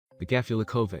Agafya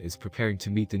Lykova is preparing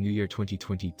to meet the new year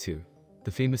 2022.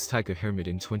 The famous taiga Hermit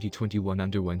in 2021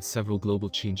 underwent several global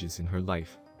changes in her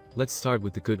life. Let's start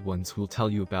with the good ones. We'll tell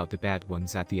you about the bad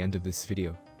ones at the end of this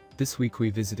video. This week we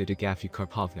visited Agafya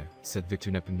Karpovna, said Viktor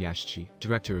Nepomniachtchi,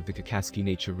 director of the Kakasky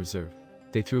Nature Reserve.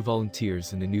 They threw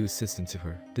volunteers and a new assistant to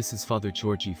her. This is Father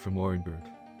Georgi from Orenburg.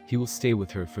 He will stay with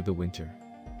her for the winter.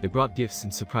 They brought gifts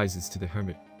and surprises to the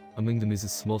hermit. Among them is a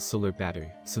small solar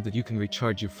battery, so that you can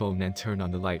recharge your phone and turn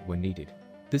on the light when needed.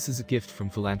 This is a gift from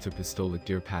philanthropist Oleg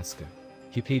Deripaska.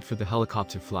 He paid for the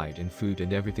helicopter flight and food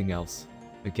and everything else.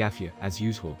 Agafya, as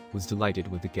usual, was delighted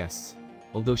with the guests.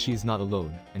 Although she is not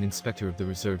alone, an inspector of the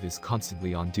reserve is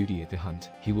constantly on duty at the hunt.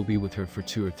 He will be with her for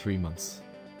 2 or 3 months.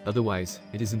 Otherwise,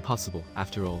 it is impossible.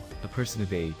 After all, a person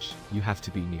of age, you have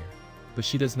to be near. But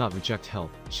she does not reject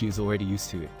help, she is already used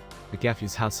to it.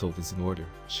 Agafya's household is in order.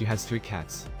 She has 3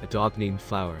 cats, a dog named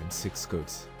Flower and 6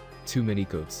 goats. Too many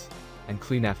goats. And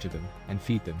clean after them, and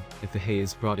feed them. If the hay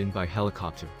is brought in by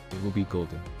helicopter, it will be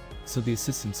golden. So the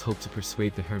assistants hope to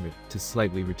persuade the hermit to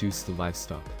slightly reduce the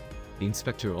livestock. The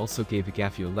inspector also gave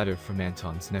Agafya a letter from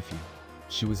Anton's nephew.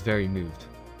 She was very moved.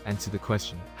 And to the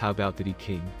question, how about that he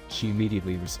came, she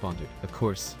immediately responded, of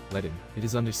course, let him. It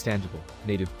is understandable,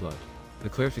 native blood. The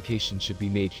clarification should be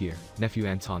made here. Nephew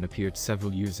Anton appeared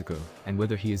several years ago, and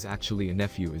whether he is actually a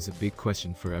nephew is a big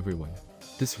question for everyone.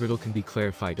 This riddle can be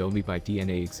clarified only by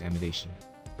DNA examination.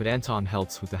 But Anton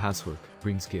helps with the housework,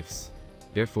 brings gifts.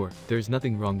 Therefore, there is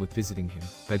nothing wrong with visiting him.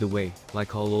 By the way,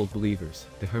 like all old believers,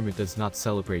 the hermit does not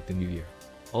celebrate the new year.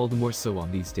 All the more so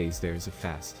on these days there is a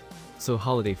fast. So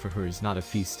holiday for her is not a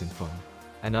feast and fun.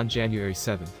 And on January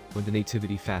 7th, when the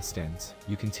nativity fast ends,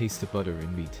 you can taste the butter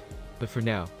and meat. But for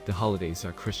now, the holidays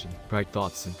are Christian, bright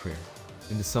thoughts and prayer.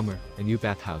 In the summer, a new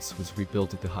bathhouse was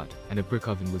rebuilt at the hut, and a brick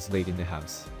oven was laid in the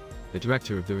house. The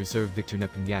director of the reserve Viktor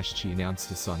Nepomniachtchi announced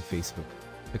this on Facebook.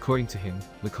 According to him,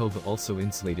 Lykova also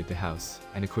insulated the house,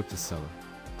 and equipped a cellar.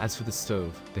 As for the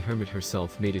stove, the hermit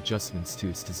herself made adjustments to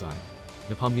its design.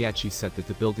 Nepomniachtchi said that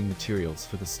the building materials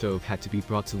for the stove had to be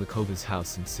brought to Lykova's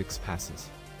house in 6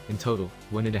 passes. In total,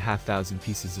 1,500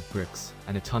 pieces of bricks,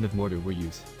 and a ton of mortar were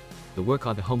used. The work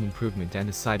on the home improvement and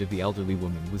the side of the elderly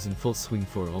woman was in full swing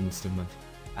for almost a month.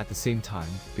 At the same time,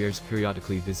 bears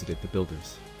periodically visited the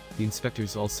builders. The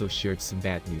inspectors also shared some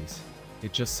bad news.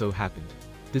 It just so happened.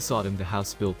 This autumn the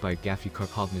house built by Agafya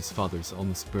Karpovna's fathers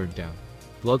almost burned down.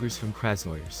 Bloggers from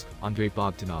Krasnoyarsk, Andrei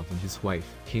Bogdanov and his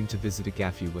wife, came to visit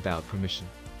Agafya without permission.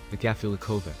 Agafya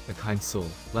Lykova, a kind soul,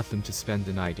 left them to spend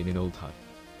the night in an old hut.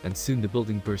 And soon the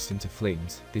building burst into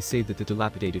flames. They say that the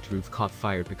dilapidated roof caught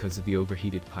fire because of the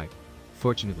overheated pipe.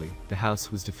 Fortunately, the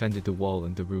house was defended, the wall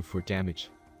and the roof were damaged.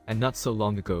 And not so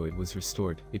long ago it was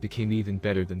restored. It became even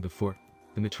better than before.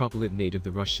 The Metropolitanate of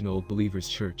the Russian Old Believers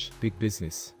Church, big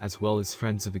business, as well as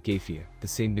friends of Agafya, the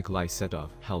same Nikolai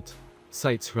Sedov, helped.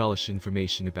 Sites relish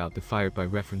information about the fire by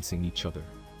referencing each other.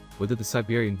 Whether the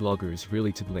Siberian blogger is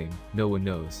really to blame, no one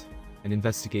knows. An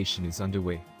investigation is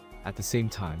underway. At the same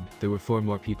time, there were 4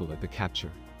 more people at the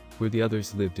capture. Where the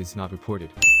others lived is not reported.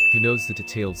 Who knows the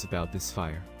details about this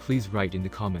fire? Please write in the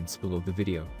comments below the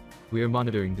video. We are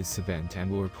monitoring this event and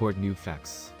will report new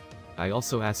facts. I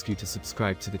also ask you to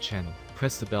subscribe to the channel,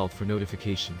 press the bell for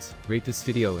notifications, rate this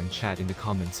video and chat in the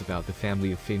comments about the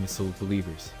family of famous old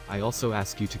believers. I also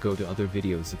ask you to go to other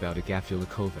videos about Agafya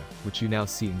Lykova, which you now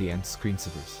see in the end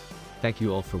screensavers. Thank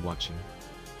you all for watching.